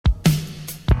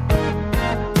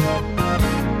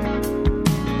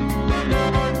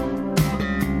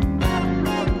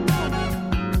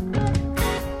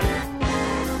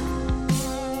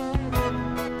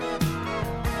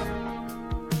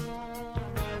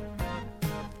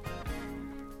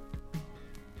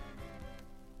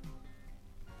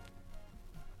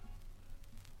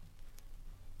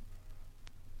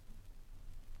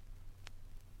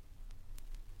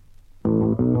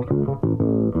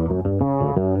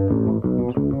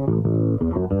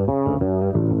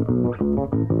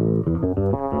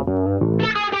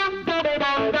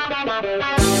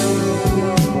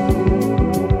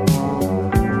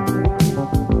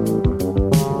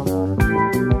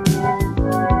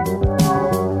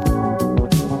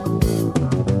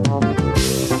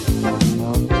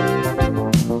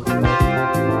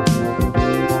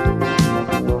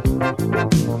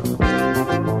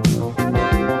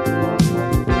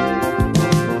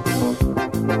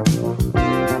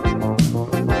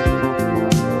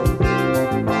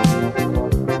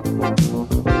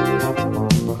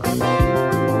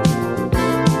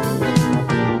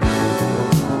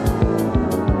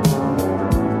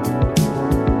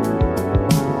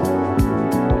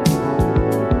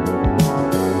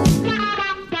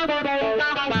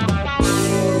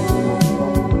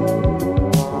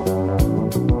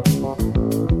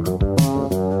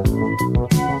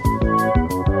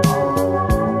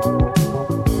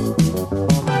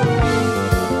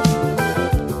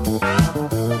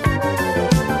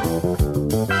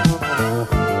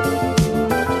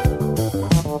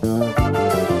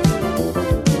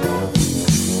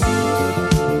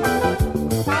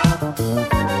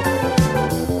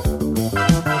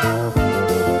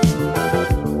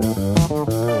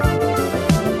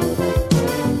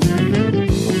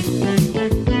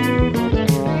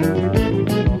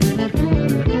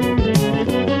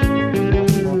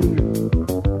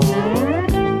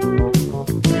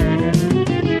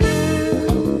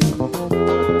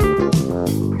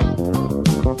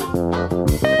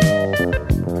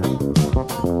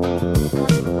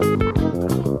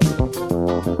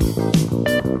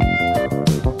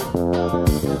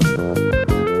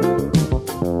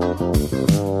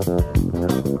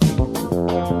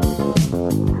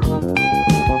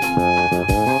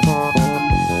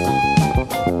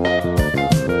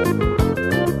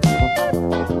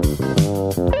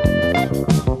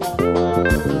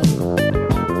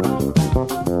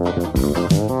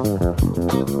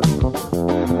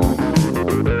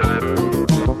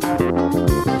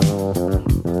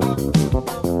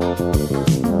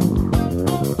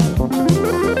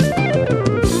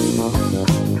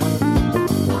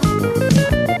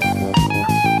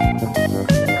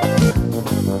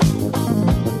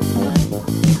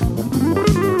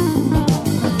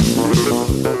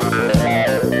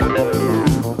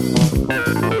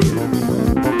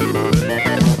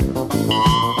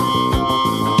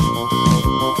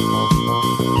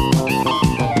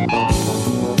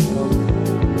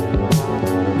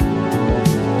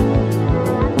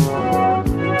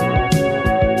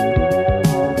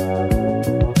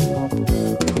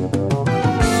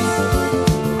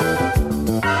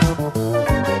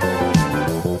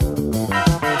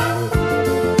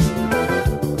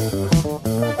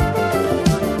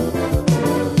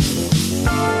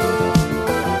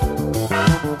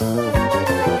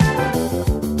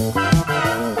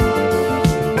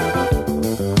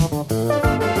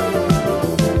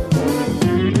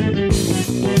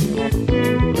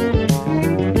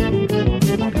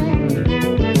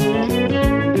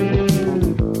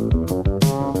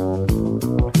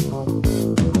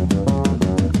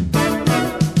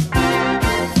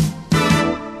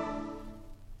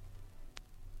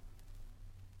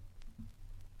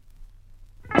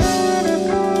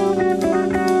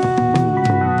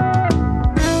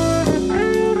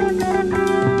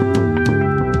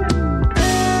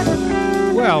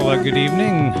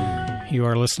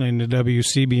listening to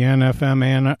WCBN FM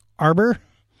Ann Arbor.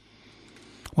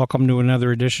 Welcome to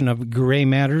another edition of Gray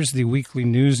Matters, the weekly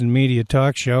news and media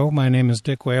talk show. My name is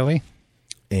Dick Whaley.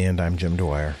 And I'm Jim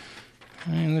Dwyer.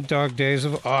 In the dog days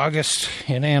of August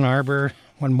in Ann Arbor,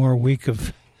 one more week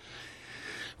of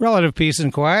relative peace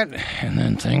and quiet, and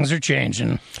then things are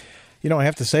changing. You know, I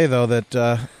have to say, though, that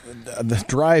the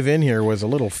drive in here was a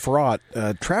little fraught.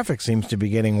 Traffic seems to be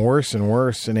getting worse and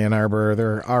worse in Ann Arbor.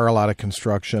 There are a lot of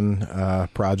construction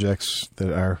projects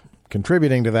that are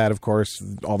contributing to that, of course,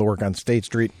 all the work on State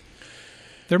Street.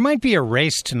 There might be a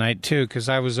race tonight, too, because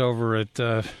I was over at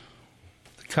the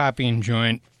copying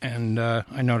joint, and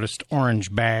I noticed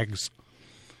orange bags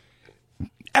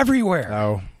everywhere.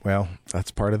 Oh, well, that's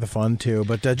part of the fun, too.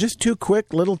 But just two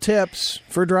quick little tips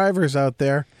for drivers out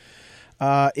there.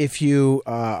 If you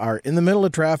are in the middle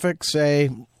of traffic,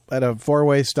 say at a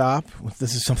four-way stop,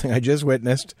 this is something I just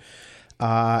witnessed,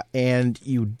 and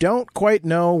you don't quite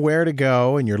know where to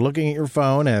go, and you're looking at your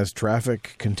phone as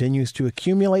traffic continues to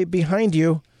accumulate behind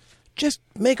you, just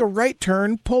make a right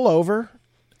turn, pull over,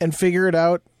 and figure it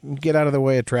out and get out of the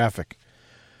way of traffic.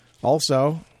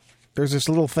 Also, there's this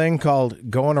little thing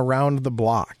called going around the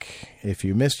block. If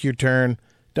you missed your turn,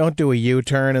 don't do a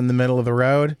U-turn in the middle of the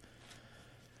road.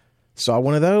 Saw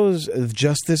one of those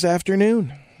just this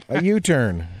afternoon. A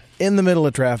U-turn in the middle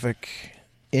of traffic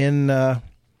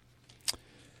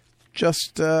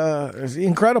just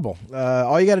incredible.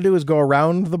 All you got to do is go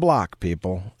around the block,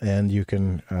 people, and you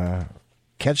can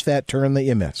catch that turn that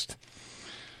you missed.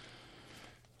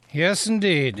 Yes,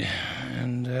 indeed.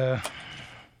 And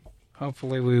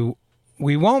hopefully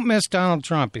we won't miss Donald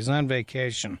Trump. He's on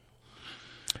vacation.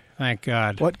 Thank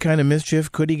God. What kind of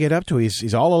mischief could he get up to?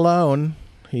 He's all alone.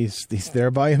 He's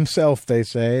there by himself, they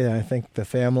say. I think the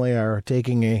family are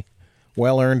taking a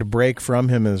well-earned break from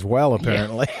him as well,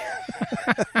 apparently.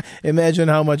 Yeah. Imagine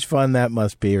how much fun that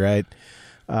must be, right?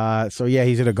 So,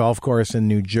 he's at a golf course in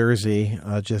New Jersey,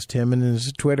 just him and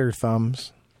his Twitter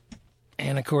thumbs.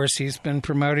 And, of course, he's been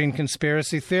promoting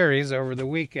conspiracy theories over the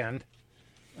weekend.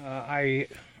 I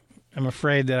am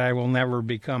afraid that I will never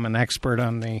become an expert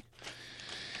on the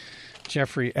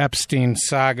Jeffrey Epstein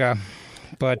saga.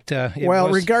 But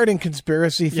regarding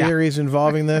conspiracy theories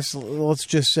involving this, let's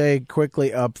just say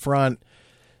quickly up front,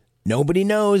 nobody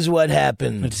knows what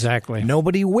happened. Exactly.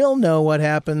 Nobody will know what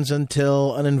happens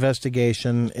until an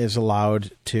investigation is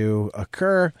allowed to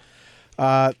occur.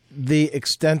 The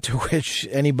extent to which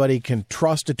anybody can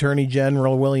trust Attorney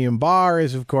General William Barr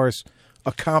is, of course,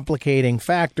 a complicating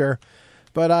factor.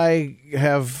 But I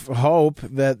have hope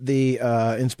that the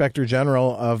Inspector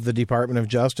General of the Department of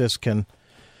Justice can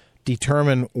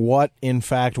determine what, in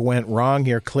fact, went wrong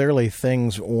here. Clearly,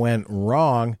 things went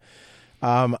wrong.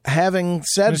 Having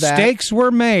said that... Mistakes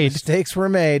were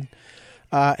made.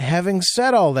 Having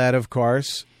said all that, of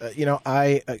course,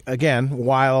 I, again,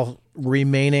 while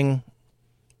remaining,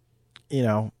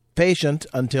 patient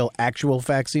until actual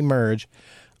facts emerge,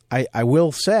 I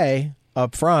will say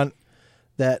up front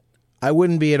that I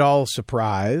wouldn't be at all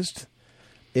surprised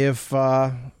if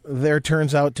there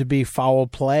turns out to be foul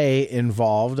play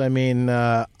involved. I mean,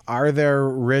 are there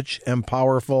rich and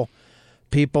powerful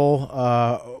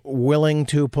people willing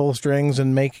to pull strings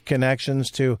and make connections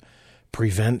to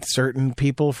prevent certain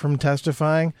people from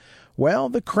testifying? Well,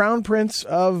 the Crown Prince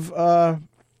of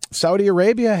Saudi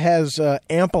Arabia has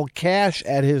ample cash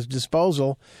at his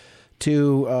disposal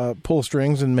to pull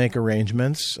strings and make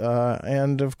arrangements.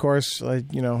 And, of course,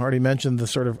 already mentioned the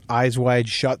sort of eyes wide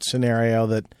shut scenario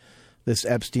that this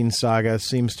Epstein saga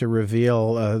seems to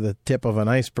reveal, the tip of an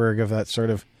iceberg of that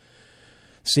sort of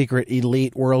secret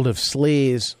elite world of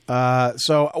sleaze.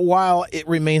 So while it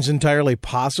remains entirely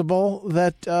possible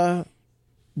that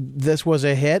this was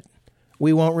a hit,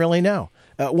 we won't really know.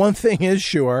 One thing is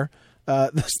sure,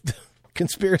 this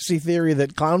conspiracy theory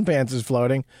that Clown Pants is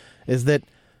floating is that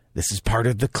this is part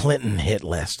of the Clinton hit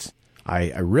list.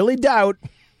 I really doubt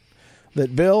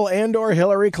that Bill and or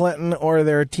Hillary Clinton or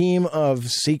their team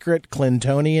of secret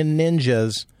Clintonian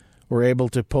ninjas were able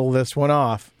to pull this one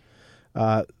off.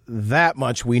 That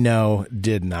much we know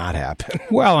did not happen.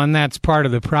 Well, and that's part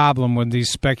of the problem with these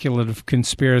speculative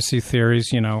conspiracy theories,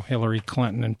 Hillary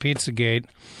Clinton and Pizzagate.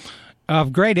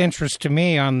 Of great interest to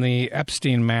me on the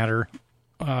Epstein matter,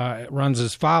 it runs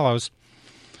as follows.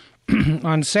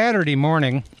 On Saturday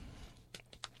morning,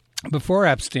 before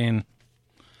Epstein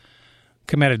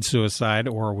committed suicide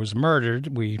or was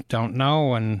murdered, we don't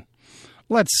know. And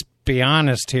let's be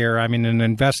honest here. I mean, an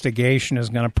investigation is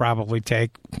going to probably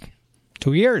take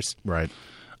 2 years. Right.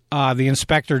 The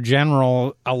Inspector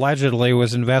General allegedly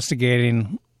was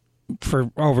investigating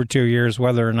for over 2 years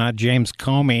whether or not James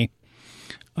Comey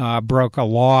broke a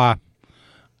law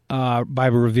by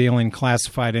revealing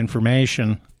classified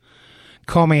information.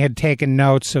 Comey had taken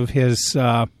notes of his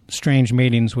strange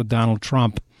meetings with Donald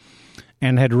Trump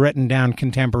and had written down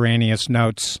contemporaneous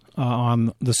notes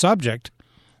on the subject.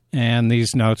 And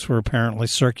these notes were apparently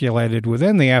circulated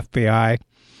within the FBI,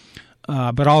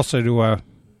 but also to a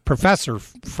professor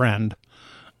friend.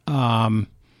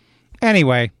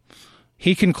 Anyway,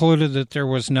 he concluded that there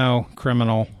was no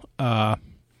criminal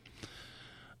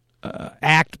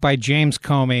act by James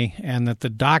Comey and that the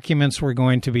documents were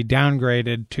going to be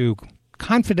downgraded to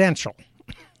confidential.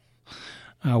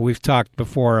 We've talked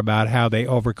before about how they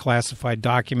overclassified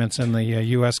documents in the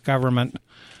U.S. government.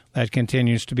 That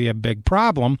continues to be a big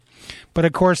problem. But,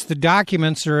 of course, the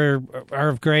documents are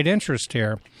of great interest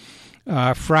here.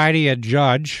 Friday, a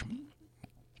judge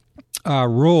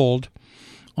ruled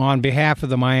on behalf of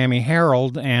the Miami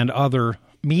Herald and other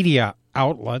media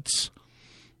outlets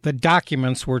that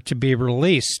documents were to be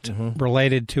released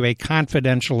related to a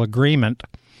confidential agreement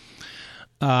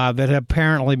that had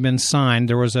apparently been signed.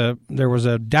 There was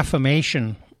a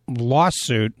defamation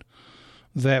lawsuit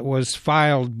that was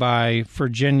filed by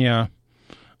Virginia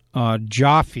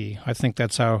Giuffre. I think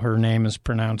that's how her name is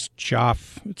pronounced.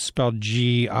 Giuffre. It's spelled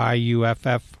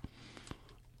Giuffre.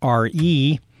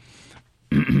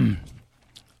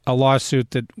 A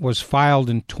lawsuit that was filed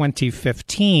in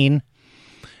 2015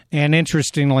 and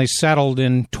interestingly settled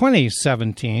in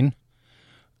 2017.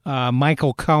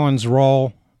 Michael Cohen's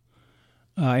role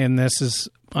in this is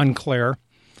unclear,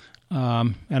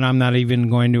 and I'm not even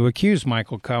going to accuse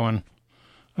Michael Cohen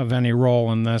of any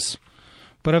role in this.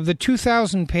 But of the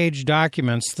 2,000-page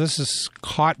documents, this has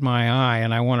caught my eye,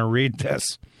 and I want to read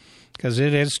this because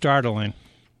it is startling.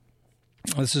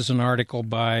 This is an article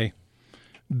by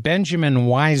Benjamin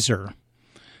Weiser,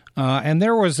 and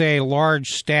there was a large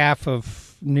staff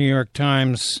of New York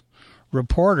Times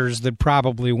reporters that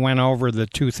probably went over the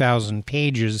 2,000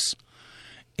 pages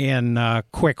in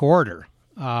quick order.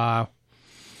 I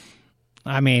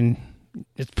mean,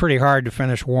 it's pretty hard to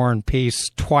finish War and Peace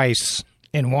twice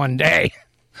in one day.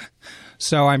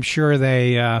 So I'm sure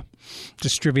they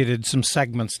distributed some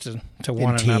segments to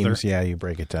one another. Yeah, you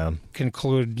break it down.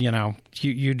 Conclude,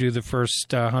 you do the first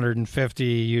 150,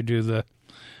 you do the...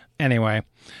 Anyway,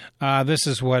 this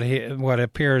is what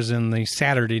appears in the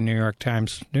Saturday New York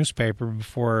Times newspaper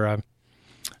before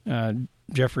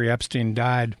Jeffrey Epstein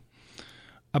died.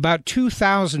 About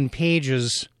 2,000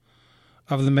 pages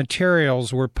of the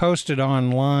materials were posted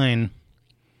online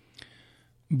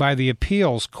by the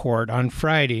appeals court on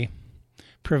Friday,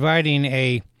 providing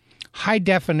a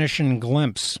high-definition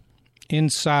glimpse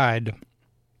inside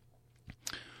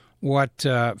what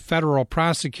federal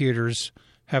prosecutors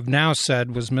have now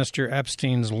said was Mr.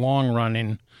 Epstein's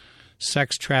long-running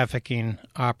sex trafficking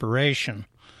operation.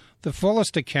 The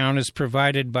fullest account is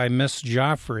provided by Miss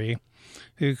Giuffre,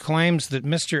 who claims that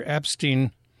Mr.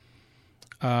 Epstein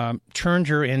turned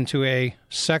her into a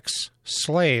sex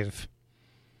slave.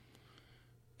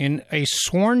 In a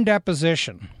sworn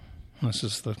deposition, this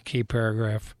is the key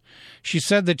paragraph, she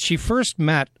said that she first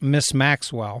met Miss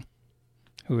Maxwell,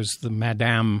 who is the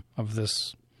madame of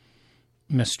this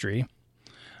mystery.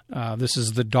 This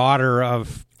is the daughter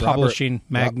of publishing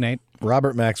magnate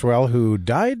Robert Maxwell, who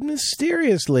died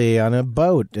mysteriously on a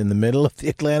boat in the middle of the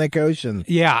Atlantic Ocean.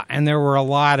 Yeah, and there were a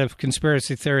lot of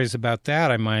conspiracy theories about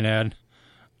that, I might add,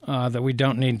 that we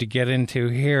don't need to get into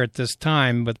here at this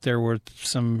time, but there were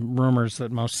some rumors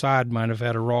that Mossad might have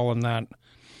had a role in that.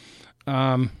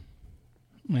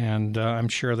 And I'm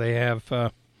sure they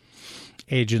have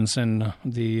agents in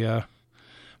the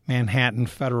Manhattan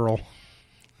Federal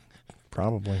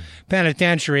Probably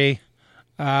Penitentiary.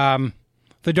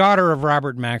 The daughter of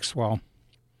Robert Maxwell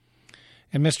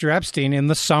and Mr. Epstein in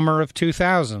the summer of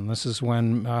 2000. This is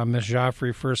when Ms.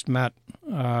 Giuffre first met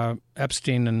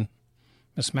Epstein and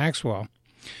Miss Maxwell.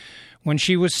 When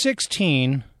she was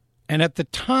 16 and at the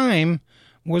time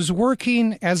was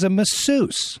working as a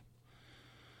masseuse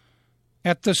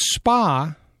at the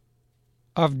spa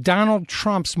of Donald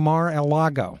Trump's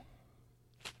Mar-a-Lago.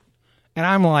 And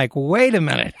I'm like, wait a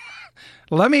minute.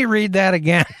 Let me read that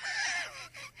again.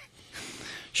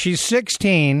 She's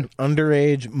 16.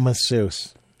 Underage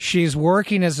masseuse. She's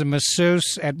working as a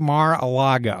masseuse at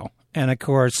Mar-a-Lago. And, of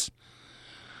course,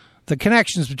 the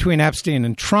connections between Epstein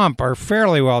and Trump are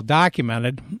fairly well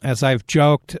documented. As I've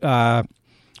joked,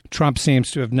 Trump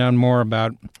seems to have known more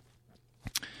about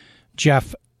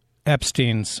Jeff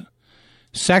Epstein's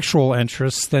sexual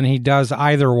interests than he does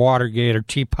either Watergate or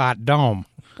Teapot Dome.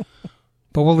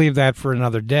 But we'll leave that for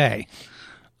another day.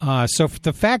 So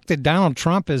the fact that Donald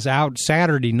Trump is out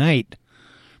Saturday night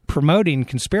promoting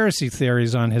conspiracy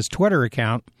theories on his Twitter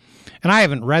account And I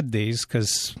haven't read these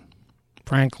because,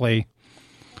 frankly,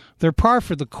 they're par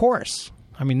for the course.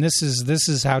 I mean, this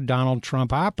is how Donald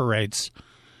Trump operates.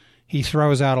 He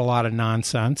throws out a lot of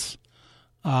nonsense,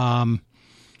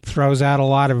 throws out a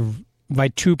lot of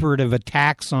vituperative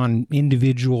attacks on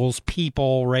individuals,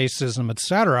 people, racism,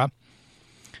 etc.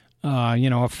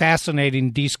 A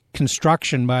fascinating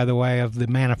deconstruction, by the way, of the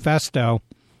manifesto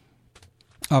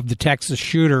of the Texas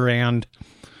shooter and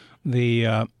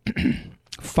the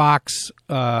Fox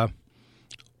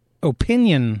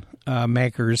opinion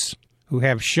makers who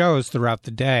have shows throughout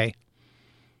the day.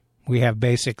 We have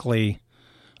basically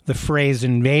the phrase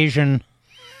invasion,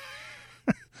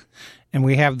 and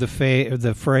we have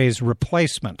the phrase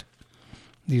replacement.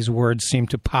 These words seem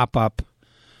to pop up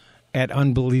at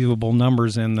unbelievable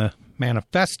numbers in the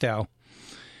manifesto.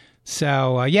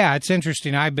 So, it's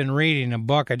interesting. I've been reading a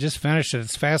book. I just finished it.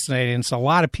 It's fascinating. So a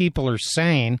lot of people are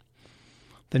saying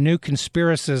The New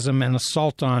Conspiracism and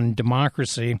Assault on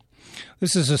Democracy.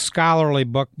 This is a scholarly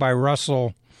book by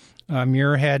Russell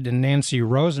Muirhead and Nancy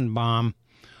Rosenbaum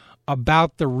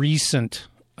about the recent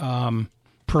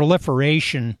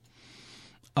proliferation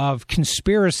of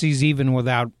conspiracies, even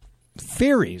without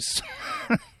theories.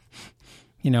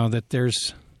 That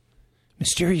there's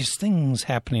mysterious things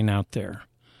happening out there.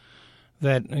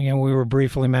 That, we were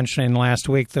briefly mentioning last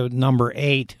week, the number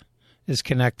 8 is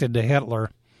connected to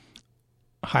Hitler.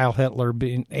 Heil Hitler,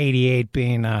 being 88,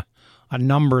 being a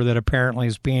number that apparently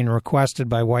is being requested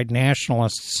by white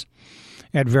nationalists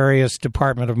at various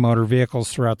Department of Motor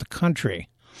Vehicles throughout the country.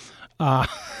 And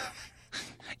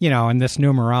this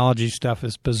numerology stuff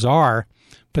is bizarre,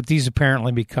 but these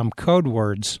apparently become code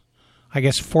words. I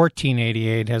guess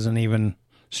 1488 has an even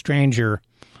stranger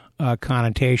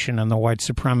connotation in the white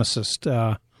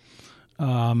supremacist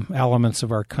elements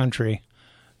of our country.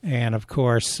 And, of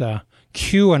course,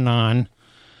 QAnon.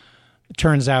 It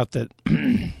turns out that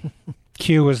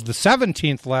Q is the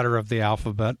 17th letter of the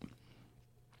alphabet,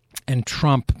 and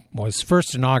Trump was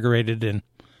first inaugurated in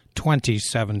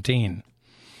 2017.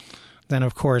 Then,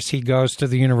 of course, he goes to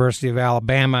the University of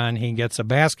Alabama and he gets a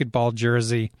basketball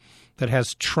jersey that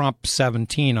has Trump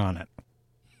 17 on it.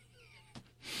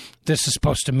 This is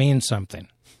supposed to mean something.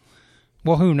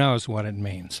 Well, who knows what it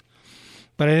means?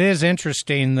 But it is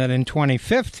interesting that in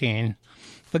 2015,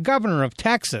 the governor of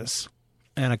Texas,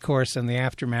 and of course in the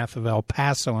aftermath of El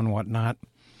Paso and whatnot,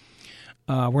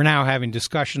 we're now having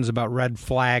discussions about red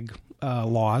flag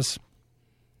laws.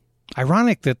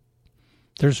 Ironic that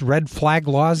there's red flag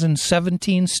laws in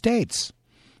 17 states.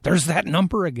 There's that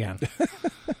number again.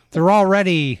 They're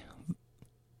already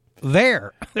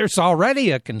there. There's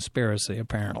already a conspiracy,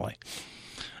 apparently.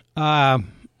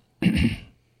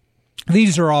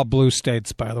 These are all blue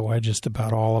states, by the way, just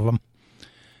about all of them.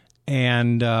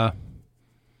 And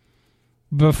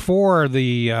before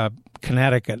the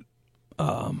Connecticut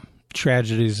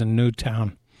tragedies in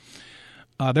Newtown,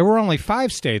 there were only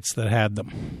 5 states that had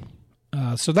them.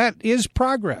 So that is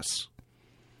progress.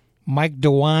 Mike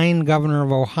DeWine, governor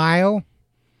of Ohio,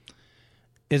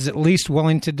 is at least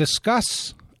willing to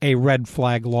discuss a red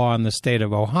flag law in the state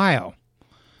of Ohio.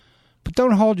 But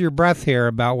don't hold your breath here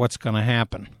about what's going to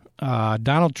happen.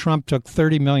 Donald Trump took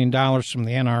 $30 million from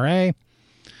the NRA.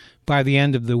 By the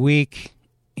end of the week,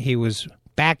 he was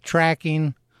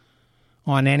backtracking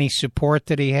on any support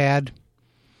that he had.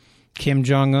 Kim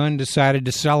Jong-un decided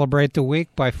to celebrate the week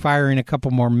by firing a couple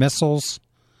more missiles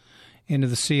into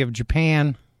the Sea of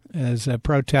Japan as a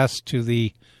protest to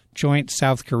the joint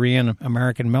South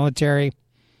Korean-American military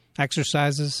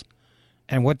exercises.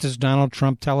 And what does Donald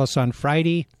Trump tell us on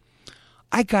Friday?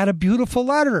 I got a beautiful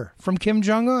letter from Kim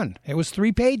Jong-un. It was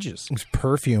 3 pages. It was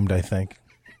perfumed, I think.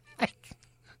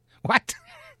 What?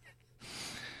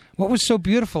 What was so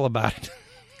beautiful about it?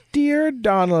 Dear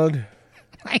Donald,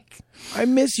 I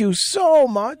miss you so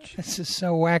much. This is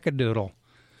so wackadoodle.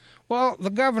 Well, the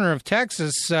governor of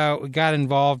Texas got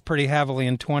involved pretty heavily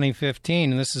in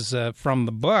 2015, and this is from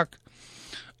the book,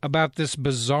 about this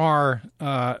bizarre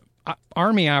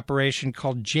Army operation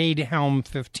called Jade Helm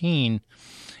 15,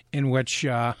 in which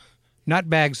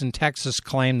nutbags in Texas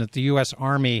claimed that the U.S.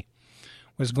 Army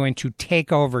was going to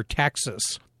take over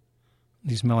Texas.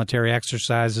 These military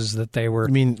exercises that they were...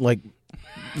 You mean like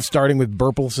starting with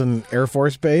Burleson Air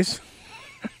Force Base?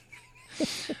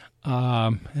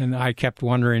 And I kept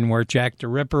wondering where Jack the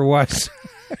Ripper was.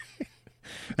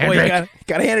 Boy, you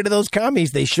gotta hand it to those commies.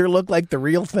 They sure look like the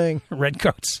real thing.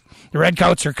 Redcoats. The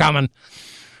redcoats are coming.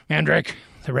 Mandrake,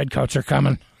 the redcoats are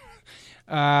coming.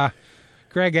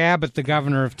 Greg Abbott, the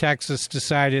governor of Texas,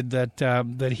 decided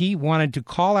that he wanted to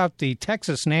call out the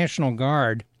Texas National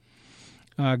Guard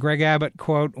Greg Abbott,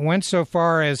 quote, went so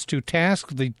far as to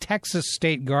task the Texas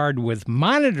State Guard with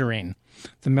monitoring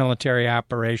the military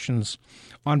operations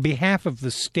on behalf of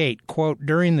the state. Quote,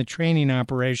 during the training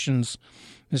operations,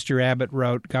 Mr. Abbott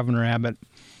wrote, Governor Abbott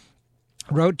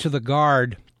wrote to the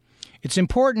Guard, it's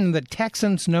important that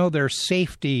Texans know their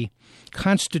safety,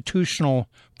 constitutional,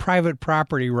 private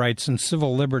property rights, and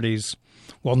civil liberties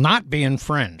will not be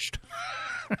infringed.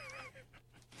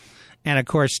 And, of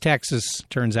course, Texas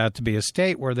turns out to be a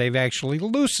state where they've actually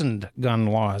loosened gun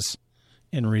laws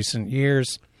in recent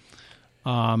years.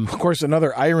 Of course,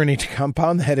 another irony to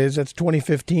compound that is that's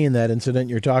 2015, that incident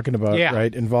you're talking about,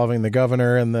 right, involving the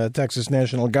governor and the Texas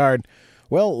National Guard.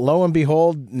 Well, lo and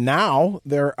behold, now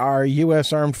there are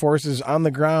U.S. Armed Forces on the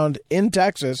ground in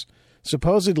Texas,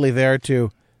 supposedly there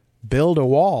to build a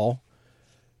wall.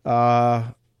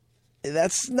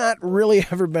 That's not really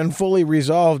ever been fully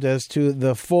resolved as to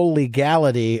the full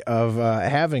legality of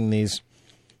having these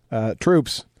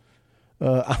troops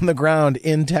on the ground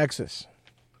in Texas.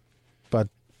 But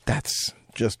that's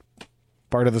just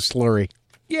part of the slurry.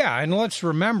 Yeah, and let's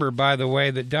remember, by the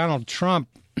way, that Donald Trump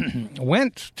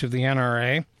went to the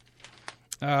NRA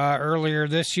earlier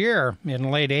this year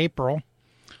in late April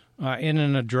in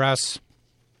an address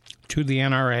to the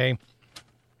NRA.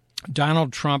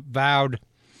 Donald Trump vowed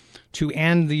to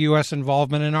end the U.S.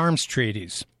 involvement in arms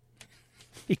treaties.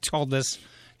 He told this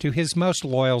to his most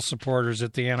loyal supporters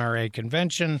at the NRA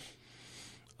convention.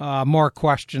 More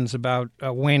questions about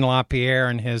Wayne LaPierre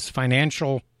and his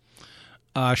financial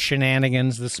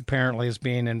shenanigans. This apparently is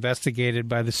being investigated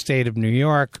by the state of New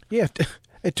York. Yeah,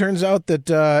 it turns out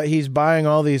that he's buying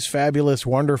all these fabulous,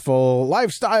 wonderful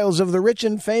lifestyles of the rich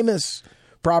and famous,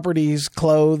 properties,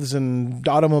 clothes, and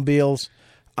automobiles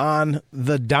on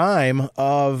the dime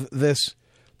of this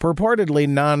purportedly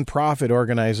nonprofit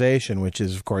organization, which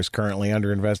is, of course, currently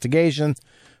under investigation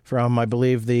from, I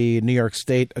believe, the New York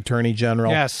State Attorney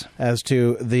General, yes, as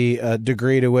to the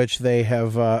degree to which they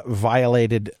have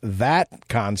violated that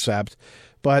concept.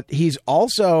 But he's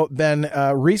also been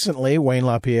recently, Wayne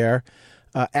LaPierre,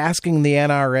 asking the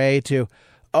NRA to,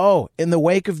 in the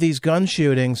wake of these gun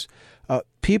shootings,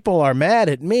 people are mad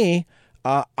at me.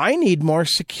 I need more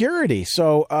security.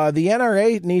 So the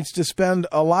NRA needs to spend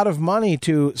a lot of money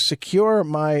to secure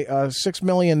my $6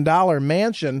 million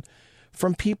mansion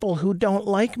from people who don't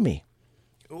like me.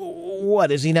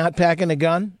 What, is he not packing a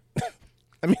gun?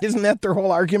 I mean, isn't that their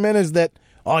whole argument, is that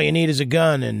all you need is a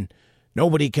gun and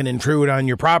nobody can intrude on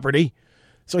your property?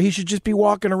 So he should just be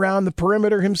walking around the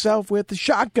perimeter himself with the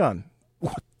shotgun.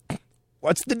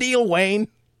 What's the deal, Wayne?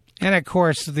 And, of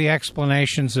course, the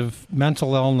explanations of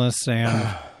mental illness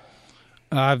and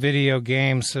video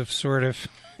games have sort of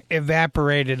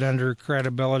evaporated under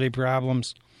credibility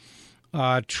problems.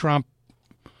 Trump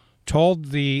told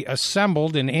the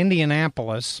assembled in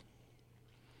Indianapolis,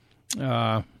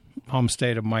 home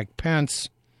state of Mike Pence,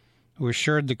 who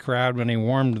assured the crowd when he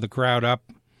warmed the crowd up,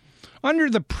 under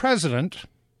the president,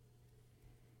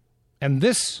 and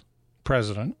this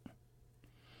president,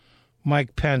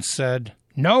 Mike Pence said,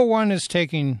 no one is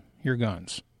taking your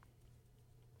guns.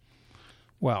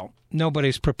 Well,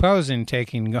 nobody's proposing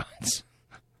taking guns.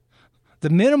 The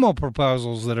minimal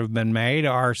proposals that have been made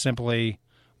are simply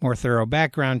more thorough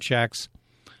background checks.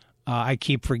 I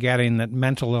keep forgetting that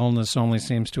mental illness only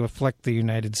seems to afflict the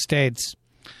United States.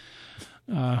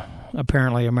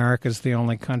 Apparently, America's the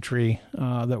only country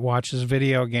that watches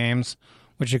video games,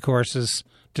 which, of course, is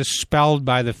dispelled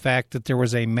by the fact that there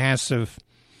was a massive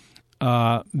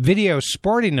video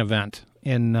sporting event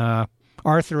in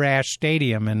Arthur Ashe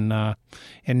Stadium in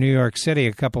New York City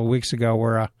a couple of weeks ago,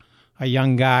 where a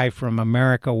young guy from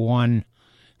America won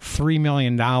 $3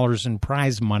 million in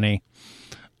prize money.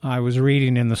 I was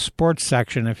reading in the sports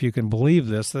section, if you can believe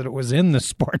this, that it was in the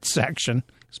sports section.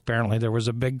 Apparently there was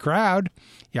a big crowd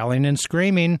yelling and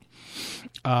screaming.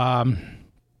 I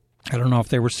don't know if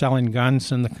they were selling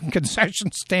guns in the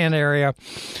concession stand area.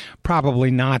 Probably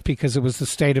not, because it was the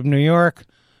state of New York.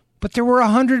 But there were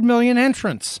 100 million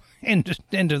entrants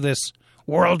into this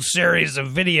World Series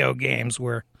of video games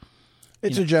where...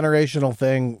 It's a generational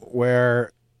thing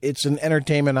where it's an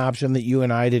entertainment option that you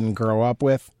and I didn't grow up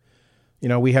with. You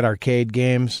know, we had arcade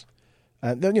games.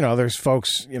 There's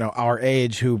folks, our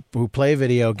age who play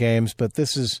video games, but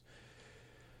this is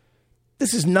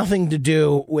nothing to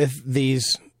do with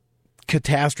these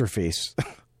catastrophes.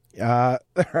 It's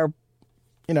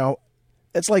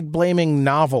like blaming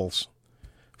novels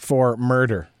for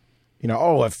murder.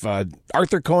 If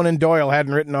Arthur Conan Doyle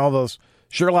hadn't written all those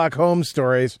Sherlock Holmes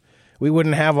stories, we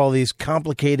wouldn't have all these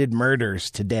complicated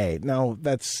murders today. No,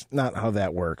 that's not how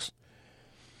that works.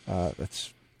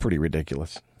 That's pretty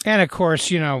ridiculous. And of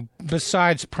course,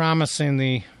 besides promising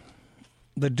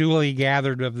the duly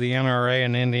gathered of the NRA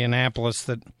in Indianapolis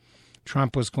that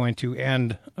Trump was going to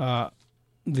end the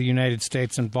United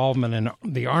States' involvement in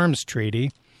the arms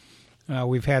treaty,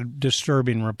 we've had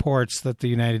disturbing reports that the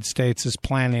United States is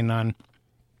planning on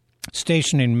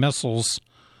stationing missiles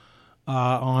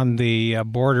on the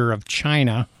border of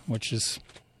China, which is,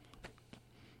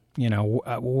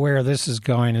 where this is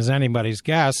going is anybody's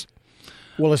guess.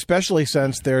 Well, especially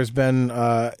since there's been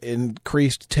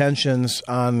increased tensions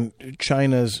on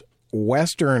China's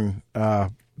western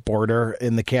border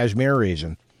in the Kashmir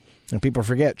region. And people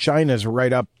forget China's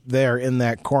right up there in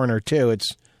that corner, too.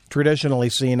 It's traditionally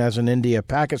seen as an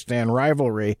India-Pakistan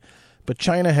rivalry, but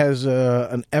China has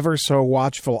an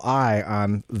ever-so-watchful eye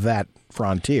on that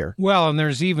frontier. Well, and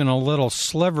there's even a little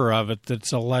sliver of it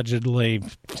that's allegedly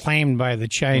claimed by the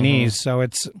Chinese, so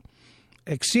it's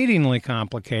exceedingly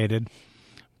complicated.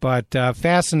 But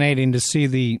fascinating to see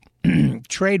the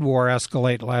trade war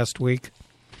escalate last week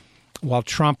while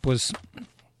Trump was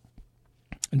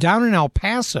down in El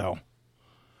Paso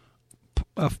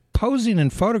posing in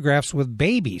photographs with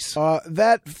babies.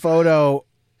 That photo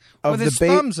of with his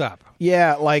thumbs up.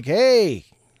 Yeah, like, hey,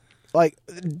 like,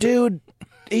 dude,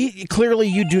 clearly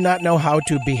you do not know how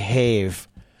to behave.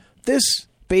 This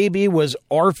baby was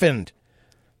orphaned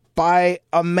by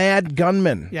a mad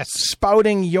gunman, yes,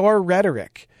 spouting your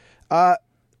rhetoric.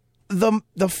 The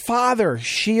father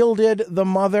shielded the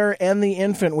mother and the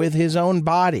infant with his own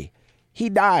body. He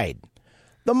died.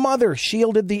 The mother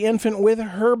shielded the infant with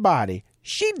her body.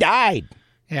 She died.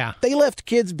 Yeah. They left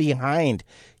kids behind.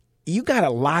 You got a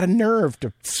lot of nerve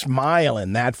to smile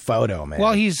in that photo, man.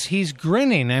 Well, he's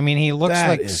grinning. I mean, he looks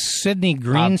like Sidney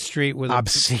Greenstreet with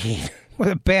obscene. With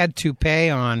a bad toupee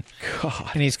on. God.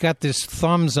 And he's got this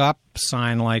thumbs up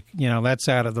sign like, that's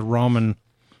out of the Roman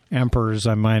emperors,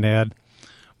 I might add.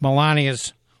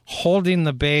 Melania's holding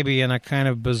the baby in a kind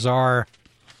of bizarre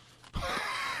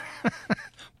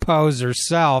pose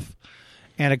herself.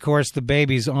 And, of course, the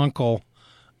baby's uncle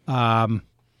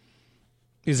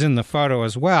is in the photo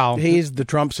as well. He's the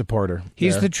Trump supporter.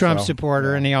 He's the Trump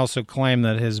supporter, and he also claimed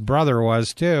that his brother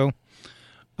was, too.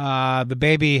 The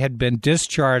baby had been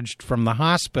discharged from the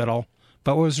hospital,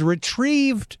 but was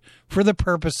retrieved for the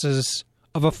purposes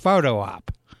of a photo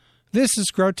op. This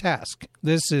is grotesque.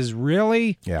 This is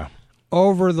really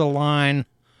over the line.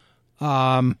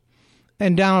 And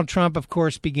Donald Trump, of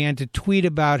course, began to tweet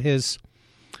about his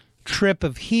trip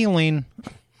of healing,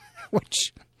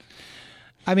 which,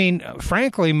 I mean,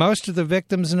 frankly, most of the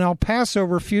victims in El Paso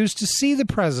refused to see the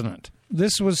president.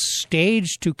 This was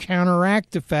staged to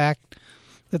counteract the fact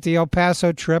that the El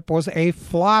Paso trip was a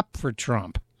flop for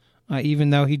Trump,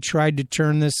 even though he tried to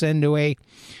turn this into a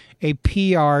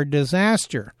PR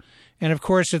disaster. And, of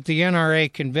course, at the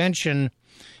NRA convention,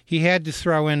 he had to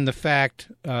throw in the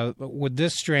fact, with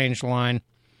this strange line,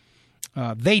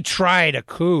 they tried a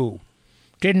coup.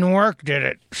 Didn't work, did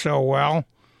it, so well?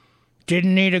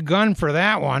 Didn't need a gun for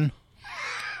that one.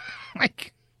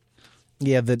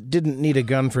 Yeah, the didn't need a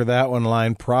gun for that one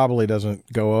line probably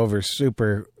doesn't go over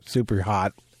super, super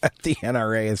hot at the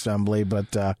NRA assembly,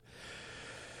 but...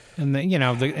 And,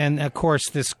 and, of course,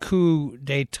 this coup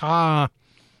d'etat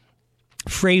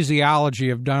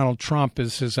phraseology of Donald Trump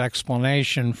is his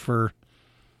explanation for,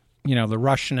 the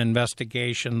Russian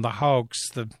investigation, the hoax,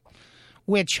 the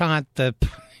witch hunt,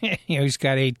 he's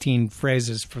got 18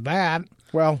 phrases for that.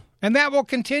 Well, and that will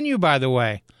continue, by the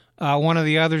way. One of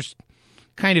the other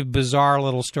kind of bizarre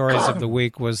little stories of the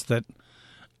week was that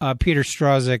Peter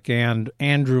Strzok and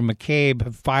Andrew McCabe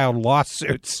have filed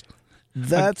lawsuits.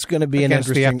 That's going to be an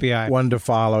interesting one to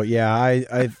follow. Yeah,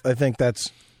 I think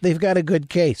they've got a good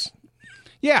case.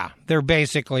 Yeah, they're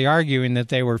basically arguing that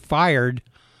they were fired,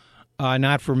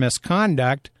 not for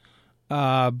misconduct,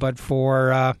 but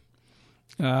for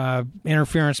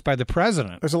interference by the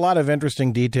president. There's a lot of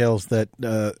interesting details that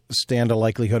stand a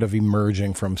likelihood of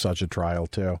emerging from such a trial,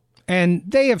 too. And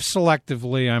they have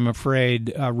selectively, I'm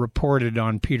afraid, reported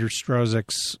on Peter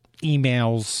Strzok's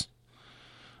emails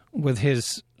with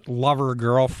his lover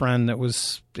girlfriend that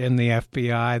was in the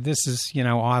FBI. This is,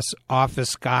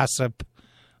 office gossip.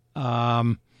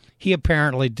 He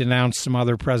apparently denounced some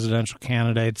other presidential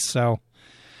candidates, so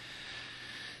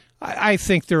I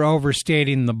think they're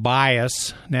overstating the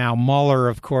bias. Now, Mueller,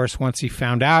 of course, once he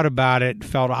found out about it,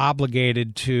 felt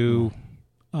obligated to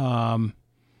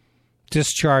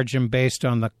discharge him based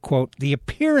on the, quote, the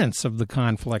appearance of the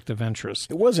conflict of interest.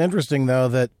 It was interesting, though,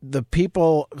 that the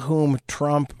people whom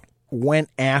Trump went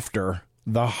after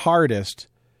the hardest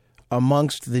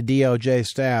amongst the DOJ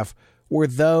staff were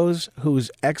those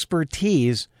whose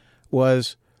expertise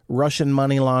was Russian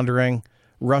money laundering,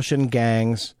 Russian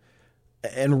gangs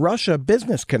and Russia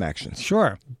business connections.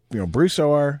 Sure. Bruce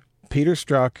Orr, Peter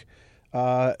Strzok,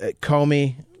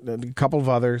 Comey, a couple of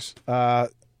others.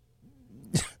 That's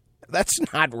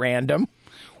not random.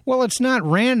 Well, it's not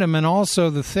random, and also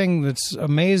the thing that's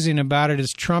amazing about it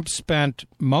is Trump spent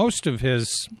most of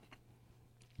his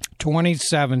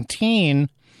 2017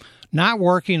 not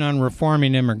working on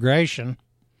reforming immigration.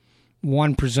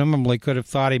 One presumably could have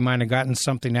thought he might have gotten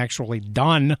something actually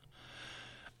done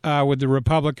with the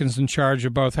Republicans in charge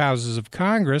of both houses of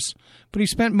Congress, but he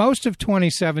spent most of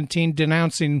 2017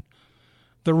 denouncing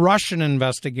the Russian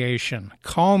investigation,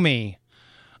 Comey,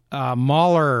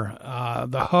 Mueller,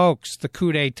 the hoax, the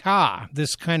coup d'etat,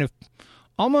 this kind of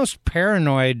almost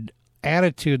paranoid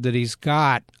attitude that he's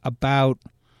got about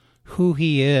who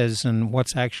he is and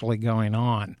what's actually going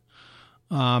on.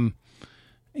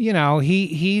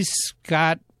 He's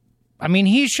got,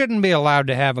 he shouldn't be allowed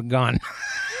to have a gun.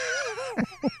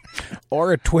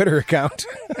 Or a Twitter account.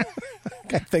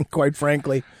 I think, quite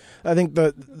frankly,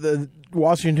 the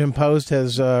Washington Post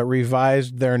has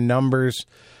revised their numbers.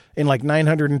 In like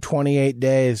 928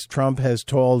 days, Trump has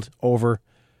told over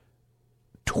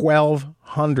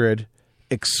 1,200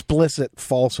 explicit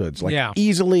falsehoods,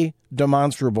 easily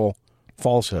demonstrable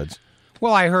falsehoods.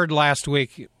 Well, I heard last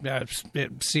week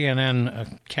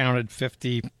CNN counted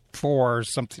 54 or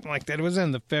something like that. It was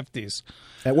in the 50s.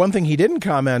 And one thing he didn't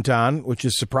comment on, which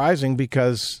is surprising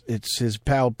because it's his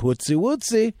pal Putzi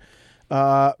Wutzi,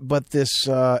 but this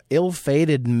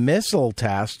ill-fated missile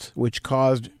test, which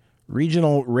caused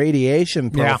regional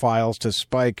radiation profiles to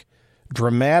spike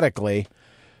dramatically,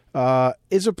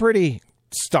 is a pretty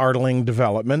startling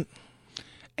development.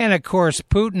 And, of course,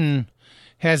 Putin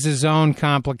has his own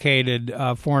complicated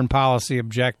foreign policy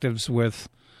objectives with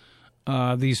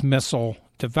these missile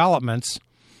developments.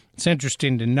 It's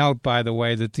interesting to note, by the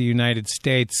way, that the United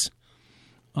States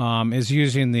is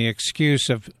using the excuse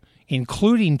of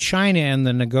including China in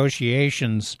the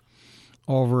negotiations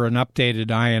over an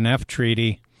updated INF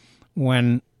treaty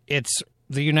when it's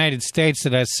the United States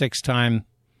that has six times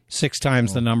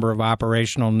the number of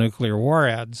operational nuclear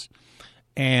warheads,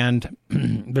 and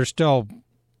they're still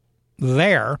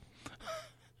there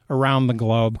around the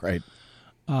globe. Right.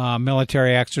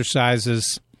 Military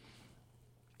exercises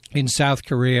in South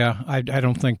Korea. I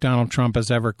don't think Donald Trump has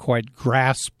ever quite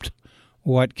grasped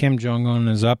what Kim Jong-un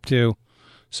is up to,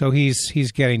 so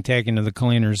he's getting taken to the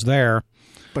cleaners there.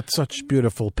 But such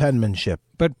beautiful penmanship.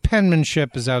 But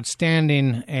penmanship is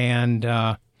outstanding,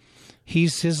 and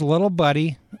he's his little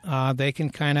buddy. They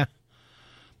can kind of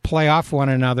play off one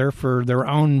another for their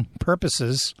own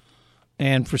purposes.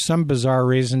 And for some bizarre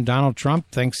reason, Donald Trump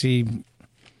thinks he's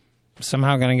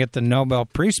somehow going to get the Nobel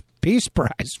Peace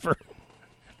Prize for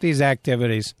these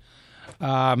activities.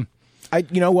 You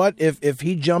know what? If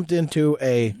he jumped into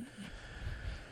a